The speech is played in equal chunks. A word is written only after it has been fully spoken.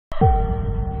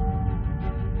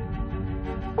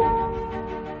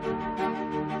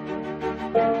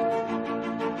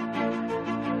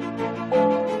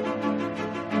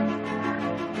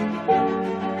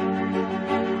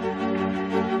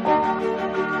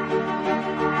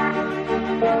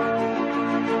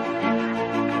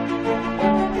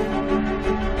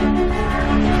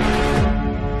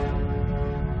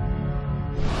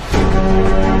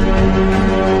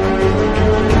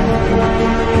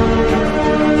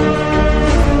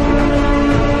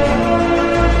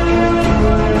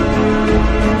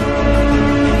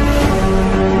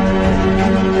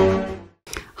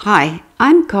Hi,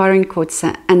 I'm Karen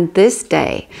Kotze, and this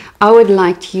day I would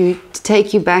like to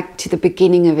take you back to the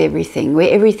beginning of everything, where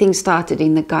everything started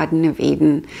in the Garden of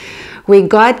Eden, where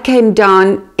God came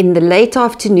down in the late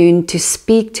afternoon to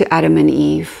speak to Adam and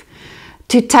Eve,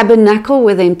 to tabernacle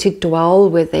with them, to dwell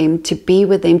with them, to be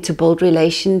with them, to build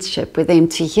relationship with them,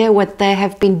 to hear what they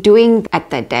have been doing at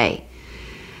that day.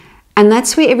 And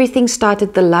that's where everything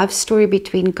started, the love story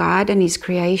between God and His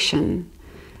creation.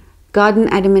 God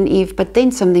and Adam and Eve, but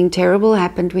then something terrible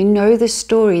happened. We know the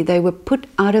story. They were put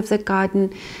out of the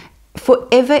garden,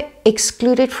 forever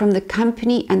excluded from the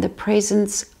company and the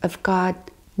presence of God,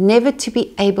 never to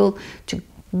be able to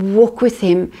walk with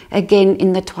Him again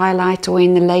in the twilight or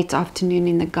in the late afternoon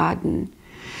in the garden.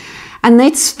 And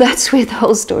that's where the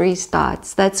whole story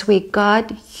starts. That's where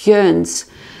God yearns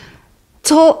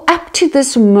till up to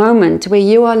this moment where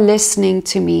you are listening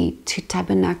to me, to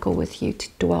tabernacle with you, to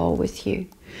dwell with you.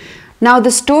 Now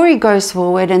the story goes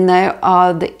forward, and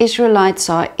the Israelites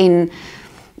are in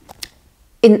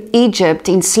Egypt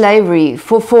in slavery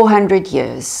for 400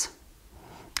 years.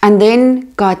 And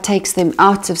then God takes them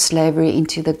out of slavery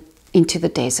into the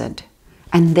desert.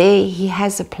 And there He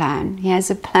has a plan. He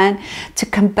has a plan to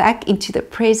come back into the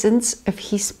presence of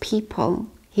His people.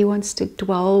 He wants to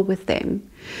dwell with them.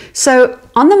 So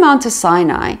on the Mount of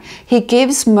Sinai, He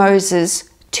gives Moses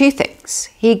two things.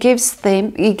 He gives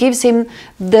him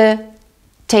the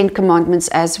 10 Commandments,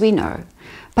 as we know.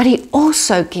 But He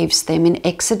also gives them in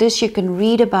Exodus, you can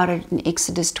read about it in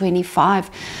Exodus 25.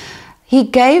 He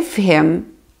gave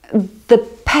him the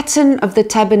pattern of the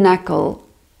tabernacle.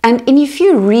 And if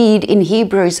you read in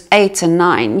Hebrews 8 and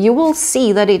 9, you will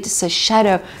see that it is a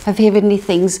shadow of heavenly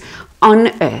things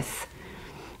on earth.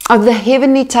 Of the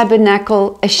heavenly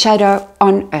tabernacle, a shadow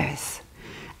on earth.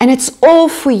 And it's all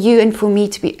for you and for me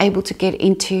to be able to get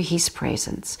into His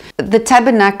presence. The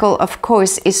tabernacle, of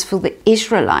course, is for the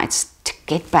Israelites to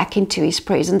get back into His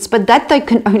presence, but that they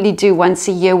can only do once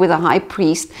a year with a high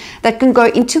priest that can go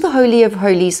into the Holy of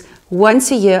Holies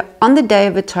once a year on the Day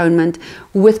of Atonement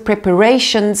with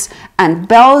preparations and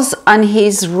bells on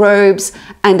his robes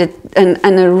and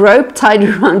a rope tied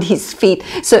around his feet.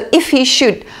 So if he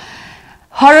should,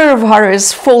 horror of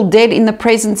horrors, fall dead in the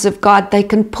presence of God, they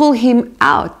can pull him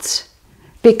out,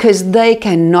 because they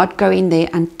cannot go in there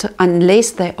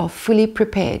unless they are fully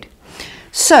prepared.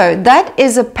 So that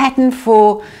is a pattern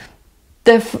for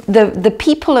the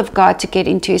people of God to get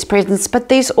into His presence. But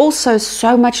there's also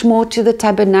so much more to the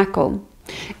tabernacle.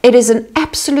 It is an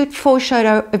absolute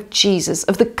foreshadow of Jesus,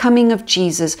 of the coming of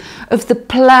Jesus, of the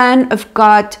plan of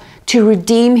God to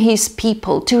redeem His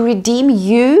people, to redeem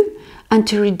you and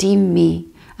to redeem me,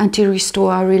 and to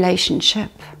restore our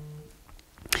relationship.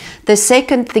 The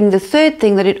third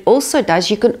thing that it also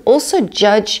does, you can also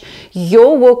judge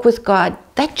your walk with God.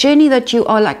 That journey that you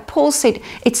are, like Paul said,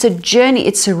 it's a journey,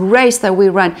 it's a race that we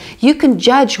run. You can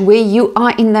judge where you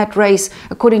are in that race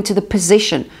according to the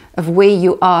position of where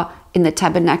you are in the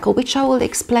tabernacle, which I will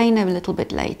explain a little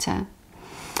bit later.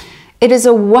 It is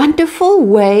a wonderful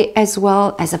way as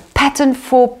well as a pattern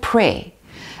for prayer.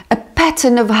 A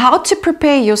pattern of how to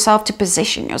prepare yourself, to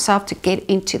position yourself to get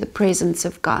into the presence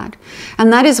of God.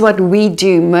 And that is what we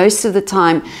do most of the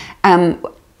time.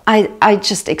 I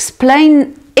just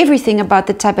explain everything about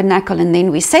the tabernacle, and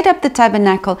then we set up the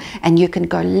tabernacle, and you can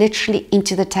go literally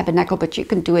into the tabernacle, but you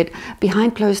can do it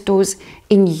behind closed doors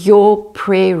in your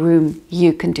prayer room.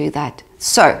 You can do that.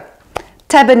 So,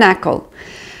 tabernacle,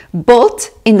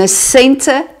 built in the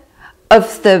center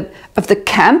of the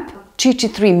camp, 2 to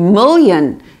 3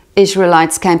 million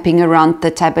Israelites camping around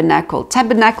the tabernacle.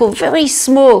 Tabernacle, very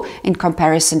small in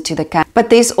comparison to the camp. But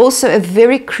there's also a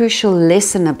very crucial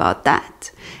lesson about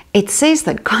that. It says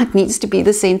that God needs to be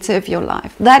the center of your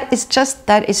life. That is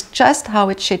just how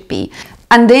it should be.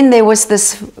 And then there was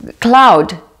this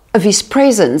cloud of His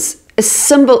presence, a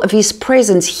symbol of His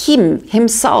presence,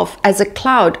 Himself as a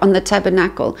cloud on the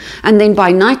tabernacle. And then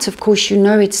by night, of course, you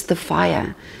know it's the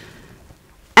fire.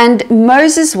 And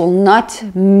Moses will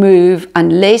not move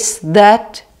unless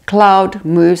that cloud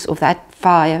moves or that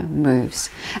fire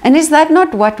moves. And is that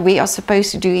not what we are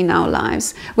supposed to do in our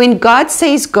lives? When God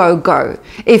says go, go.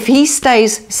 If He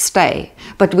stays, stay.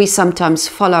 But we sometimes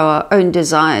follow our own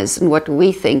desires and what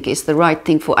we think is the right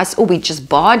thing for us. Or we just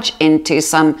barge into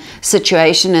some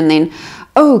situation and then,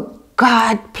 oh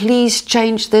God, please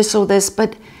change this or this.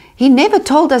 But He never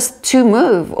told us to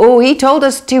move, or He told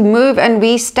us to move and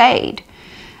we stayed.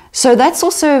 So that's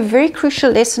also a very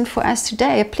crucial lesson for us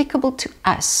today, applicable to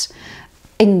us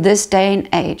in this day and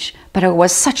age. But it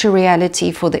was such a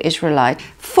reality for the Israelites.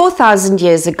 4,000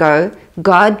 years ago,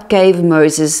 God gave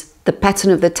Moses the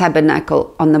pattern of the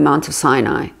tabernacle on the Mount of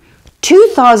Sinai.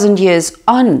 2,000 years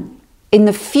on in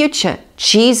the future,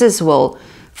 Jesus will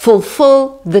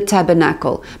fulfill the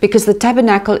tabernacle, because the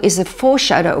tabernacle is a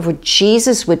foreshadow of what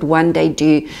Jesus would one day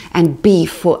do and be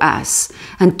for us.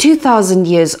 And 2,000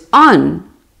 years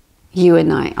on, you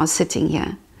and I are sitting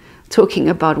here talking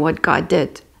about what God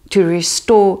did to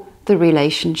restore the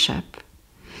relationship.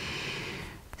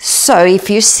 So if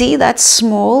you see that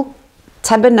small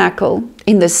tabernacle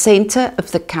in the center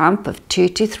of the camp of 2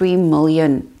 to 3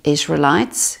 million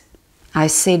Israelites, I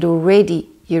said already,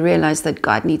 you realize that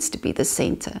God needs to be the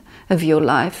center of your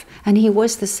life. And he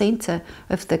was the center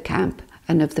of the camp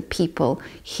and of the people,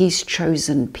 his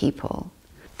chosen people.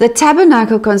 The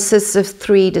tabernacle consists of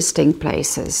 3 distinct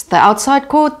places: the outside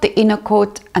court, the inner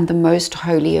court, and the most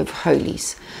holy of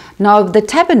holies. Now, the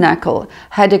tabernacle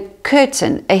had a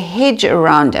curtain, a hedge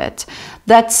around it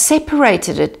that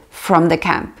separated it from the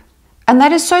camp. And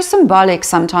that is so symbolic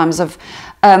sometimes of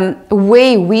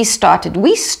where we started.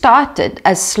 We started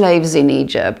as slaves in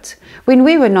Egypt. When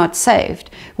we were not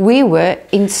saved, we were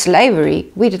in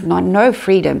slavery. We did not know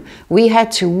freedom. We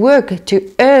had to work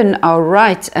to earn our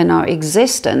rights and our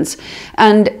existence,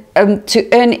 and to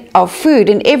earn our food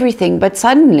and everything. But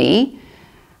suddenly,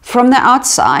 from the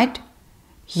outside,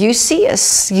 you see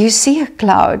a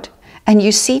cloud and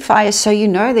you see fire, so you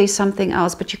know there's something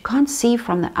else, but you can't see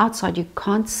from the outside, you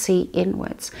can't see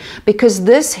inwards, because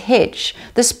this hedge,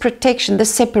 this protection,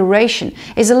 this separation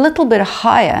is a little bit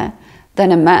higher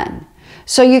than a man.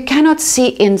 So you cannot see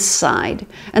inside.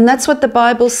 And that's what the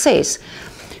Bible says.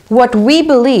 What we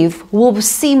believe will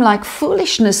seem like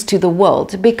foolishness to the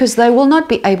world, because they will not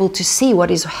be able to see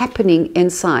what is happening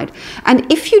inside.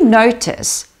 And if you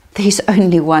notice, there's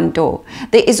only one door.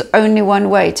 There is only one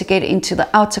way to get into the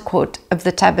outer court of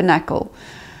the tabernacle,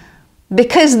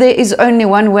 because there is only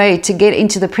one way to get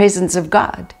into the presence of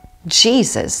God.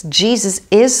 Jesus. Jesus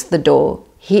is the door.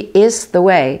 He is the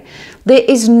way. There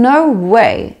is no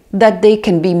way that there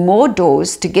can be more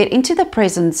doors to get into the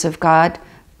presence of God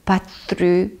but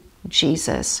through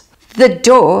Jesus. The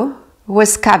door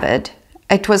was covered.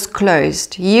 It was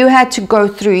closed. You had to go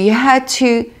through. You had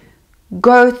to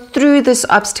go through this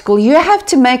obstacle. You have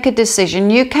to make a decision.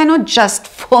 You cannot just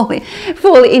fall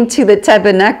into the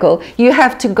tabernacle. You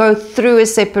have to go through a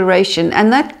separation.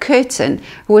 And that curtain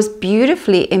was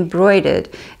beautifully embroidered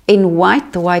in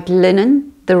white, the white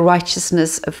linen, the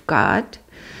righteousness of God,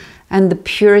 and the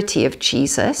purity of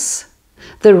Jesus.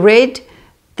 The red,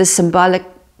 the symbolic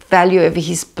value of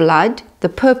his blood. The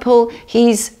purple,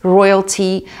 his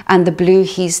royalty. And the blue,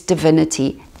 his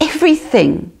divinity.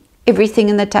 Everything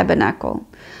in the tabernacle.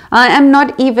 I am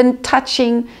not even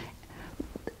touching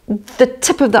the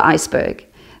tip of the iceberg.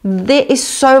 There is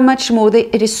so much more.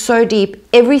 It is so deep.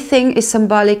 Everything is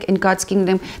symbolic in God's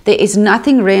kingdom. There is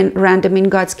nothing random in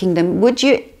God's kingdom.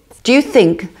 Do you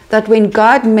think that when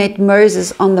God met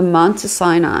Moses on the Mount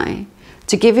Sinai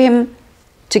to give him,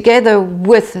 together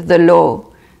with the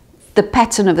law, the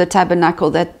pattern of the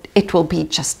tabernacle, that it will be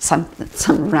just some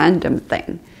random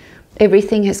thing?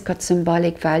 Everything has got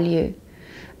symbolic value,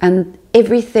 and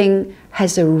everything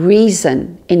has a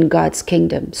reason in God's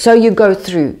kingdom. So you go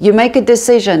through, you make a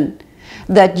decision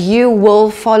that you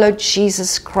will follow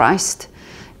Jesus Christ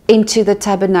into the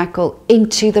tabernacle,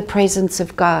 into the presence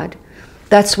of God.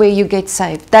 That's where you get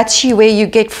saved. That's where you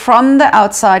get from the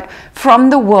outside, from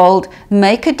the world,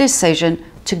 make a decision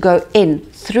to go in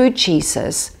through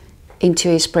Jesus into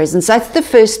his presence. That's the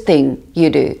first thing you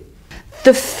do.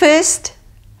 The first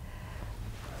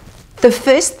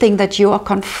thing that you are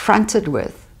confronted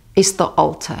with is the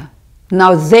altar.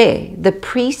 Now there, the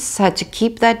priests had to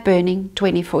keep that burning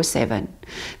 24/7.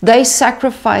 They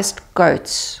sacrificed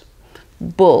goats,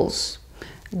 bulls,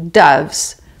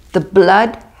 doves. The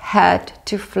blood had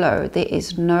to flow. There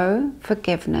is no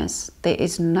forgiveness. There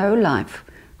is no life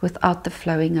without the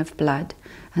flowing of blood.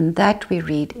 And that we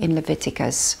read in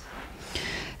Leviticus.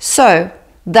 So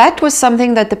that was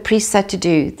something that the priests had to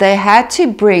do.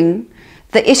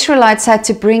 The Israelites had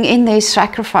to bring in their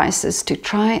sacrifices to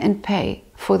try and pay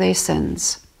for their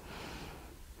sins.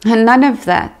 And none of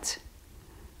that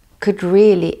could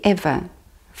really ever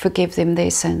forgive them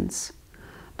their sins.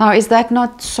 Now, is that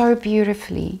not so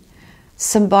beautifully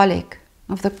symbolic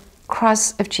of the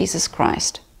cross of Jesus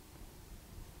Christ?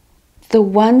 The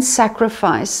one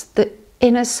sacrifice, the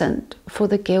innocent for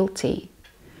the guilty.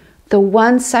 The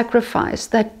one sacrifice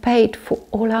that paid for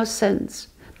all our sins.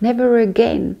 Never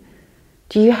again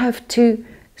do you have to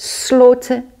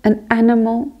slaughter an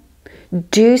animal,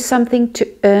 do something to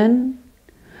earn,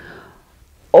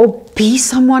 or be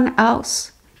someone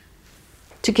else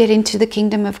to get into the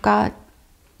kingdom of God.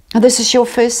 Now, this is your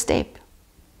first step.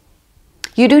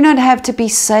 You do not have to be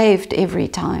saved every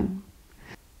time.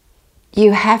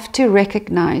 you have to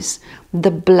recognize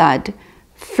the blood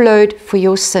flowed for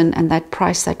your sin and that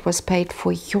price that was paid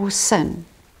for your sin.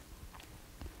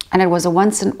 And it was a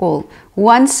once and all,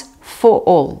 once for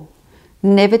all,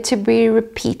 never to be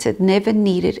repeated, never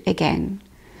needed again.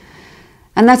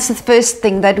 And that's the first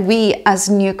thing that we as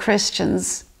new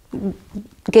Christians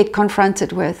get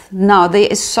confronted with. Now, there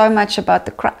is so much about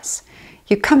the cross.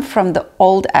 You come from the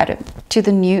old Adam to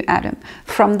the new Adam,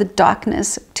 from the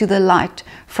darkness to the light,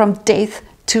 from death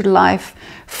to life,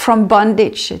 from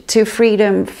bondage to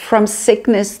freedom, from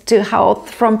sickness to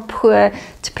health, from poor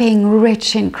to being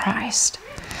rich in Christ.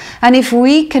 And if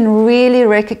we can really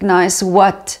recognize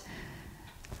what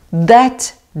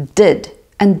that did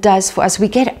and does for us, we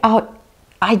get our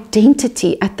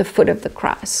identity at the foot of the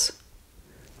cross.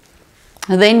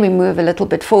 And then we move a little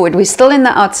bit forward. We're still in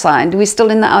the outside. We're still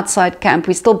in the outside camp.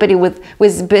 We're still busy with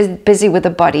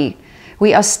the body.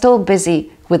 We are still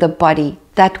busy with the body,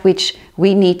 that which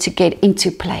we need to get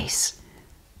into place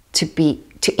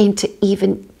to enter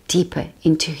even deeper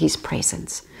into His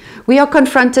presence. We are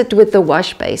confronted with the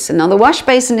wash basin. Now, the wash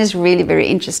basin is really very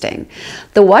interesting.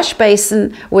 The wash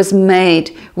basin was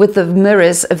made with the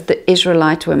mirrors of the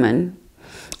Israelite women.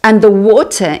 And the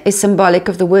water is symbolic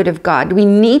of the Word of God. We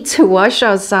need to wash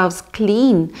ourselves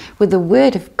clean with the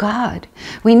Word of God.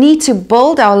 We need to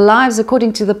build our lives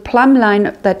according to the plumb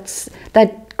line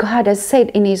that God has said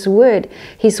in His Word.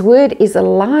 His Word is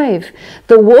alive.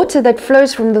 The water that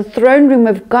flows from the throne room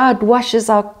of God washes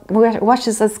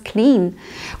us clean.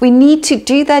 We need to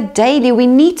do that daily. We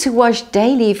need to wash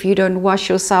daily. If you don't wash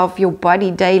yourself, your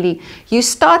body daily, you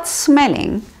start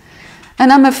smelling.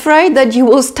 And I'm afraid that you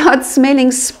will start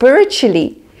smelling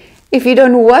spiritually if you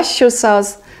don't wash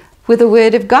yourselves with the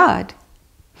Word of God.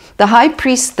 The high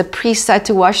priest, the priests had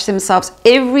to wash themselves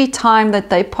every time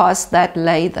that they passed that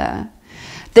lather.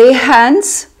 Their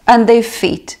hands and their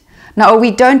feet. Now, we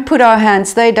don't put our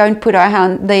hands, they don't put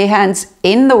their hands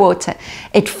in the water.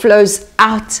 It flows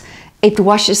out. It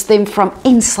washes them from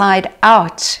inside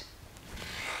out.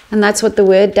 And that's what the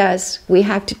Word does. We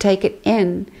have to take it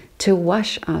in to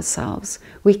wash ourselves.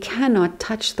 We cannot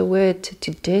touch the Word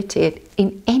to dirty it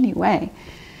in any way.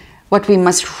 What we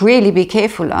must really be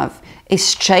careful of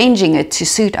is changing it to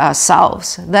suit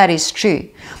ourselves. That is true.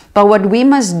 But what we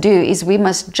must do is we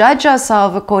must judge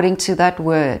ourselves according to that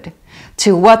Word,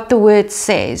 to what the Word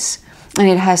says, and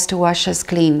it has to wash us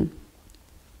clean.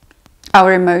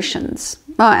 Our emotions,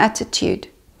 our attitude.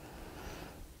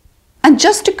 And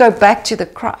just to go back to the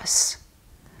cross,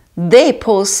 there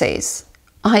Paul says,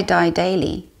 I die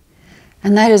daily.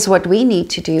 And that is what we need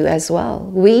to do as well.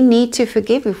 We need to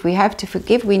forgive. If we have to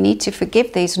forgive, we need to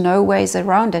forgive. There's no ways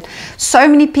around it. So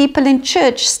many people in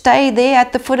church stay there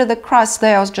at the foot of the cross.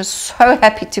 They are just so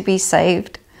happy to be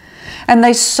saved. And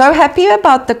they're so happy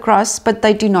about the cross, but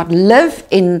they do not live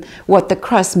in what the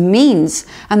cross means.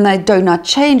 And they do not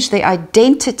change their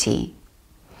identity.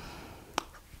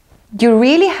 You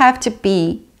really have to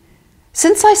be,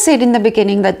 since I said in the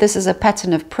beginning that this is a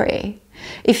pattern of prayer,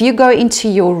 if you go into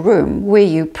your room where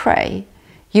you pray,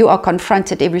 you are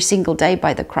confronted every single day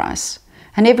by the cross.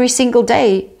 And every single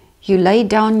day you lay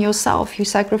down yourself, you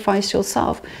sacrifice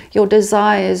yourself, your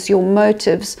desires, your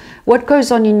motives, what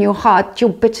goes on in your heart, your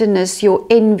bitterness, your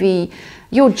envy,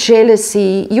 your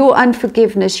jealousy, your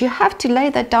unforgiveness. You have to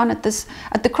lay that down at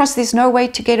the cross. There's no way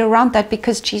to get around that,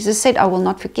 because Jesus said, I will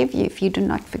not forgive you if you do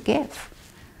not forgive.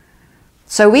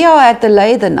 So we are at the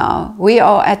lather now. We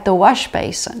are at the wash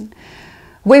basin,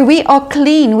 where we are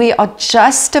clean, we are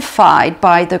justified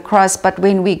by the cross. But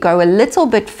when we go a little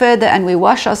bit further and we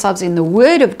wash ourselves in the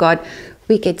Word of God,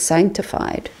 we get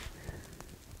sanctified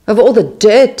of all the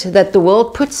dirt that the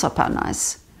world puts upon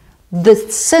us, the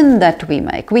sin that we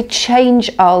make. We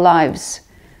change our lives.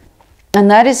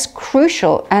 And that is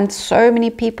crucial. And so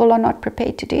many people are not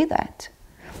prepared to do that.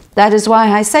 That is why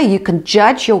I say you can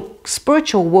judge your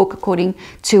spiritual walk according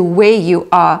to where you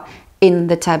are in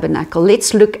the tabernacle.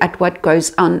 Let's look at what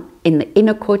goes on in the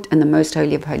inner court and the most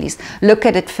holy of holies. Look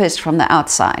at it first from the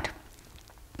outside.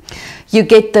 You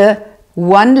get the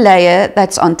one layer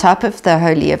that's on top of the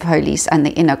holy of holies and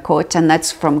the inner court, and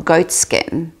that's from goat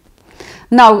skin.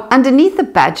 Now, underneath the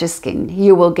badger skin,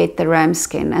 you will get the ram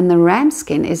skin, and the ram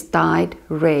skin is dyed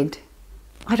red.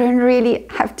 I don't really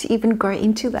have to even go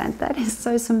into that. That is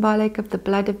so symbolic of the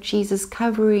blood of Jesus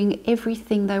covering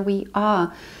everything that we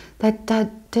are, that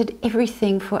did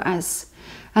everything for us.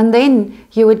 And then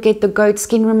you would get the goat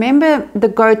skin. Remember the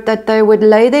goat that they would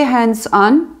lay their hands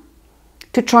on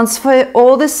to transfer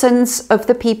all the sins of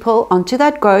the people onto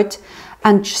that goat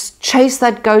and just chase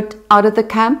that goat out of the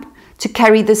camp, to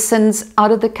carry the sins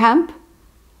out of the camp?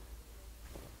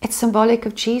 It's symbolic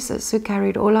of Jesus, who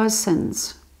carried all our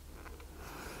sins,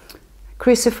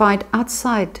 crucified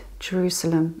outside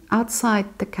Jerusalem,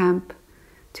 outside the camp,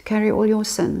 to carry all your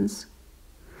sins.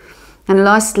 And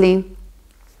lastly,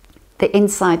 the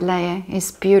inside layer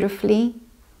is beautifully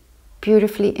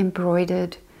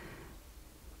embroidered.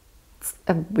 It's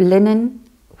a linen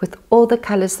with all the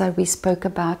colors that we spoke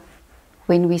about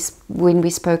when we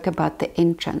spoke about the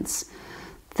entrance.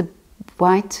 The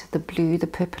white, the blue, the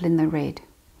purple and the red.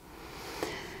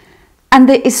 And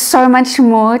there is so much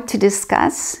more to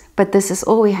discuss, but this is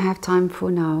all we have time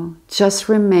for now. Just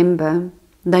remember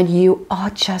that you are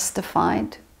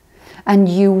justified and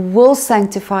you will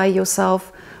sanctify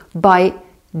yourself by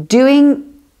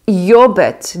doing your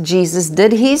bit. Jesus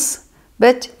did his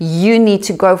bit. You need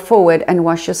to go forward and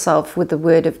wash yourself with the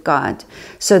Word of God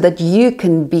so that you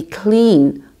can be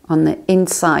clean on the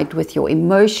inside with your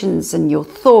emotions and your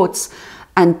thoughts,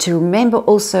 and to remember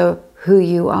also who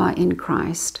you are in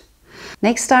Christ.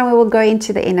 Next time we will go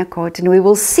into the inner court and we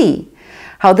will see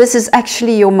how this is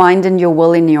actually your mind and your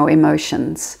will and your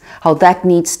emotions, how that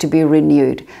needs to be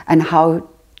renewed, and how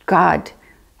God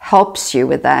helps you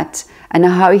with that, and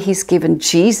how He's given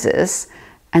Jesus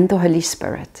and the Holy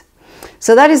Spirit.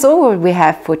 So that is all we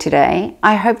have for today.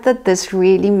 I hope that this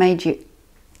really made you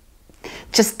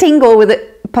just tingle with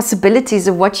the possibilities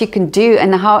of what you can do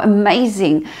and how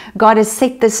amazing God has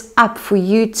set this up for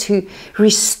you to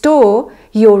restore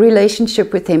your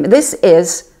relationship with Him. This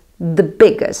is the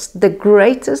biggest, the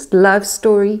greatest love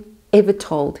story ever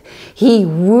told. He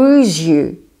woos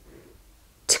you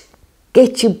to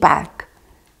get you back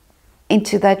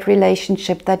into that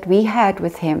relationship that we had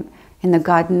with Him in the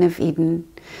Garden of Eden.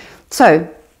 So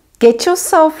get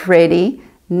yourself ready.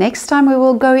 Next time we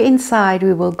will go inside,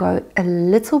 we will go a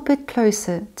little bit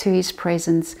closer to His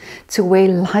presence, to where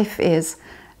life is,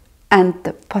 and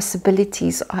the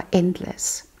possibilities are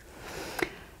endless.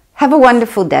 Have a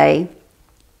wonderful day.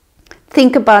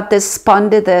 Think about this,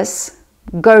 ponder this.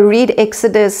 Go read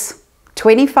Exodus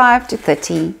 25 to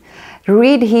 30.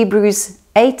 Read Hebrews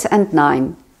 8 and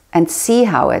 9 and see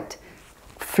how it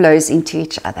flows into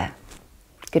each other.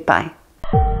 Goodbye.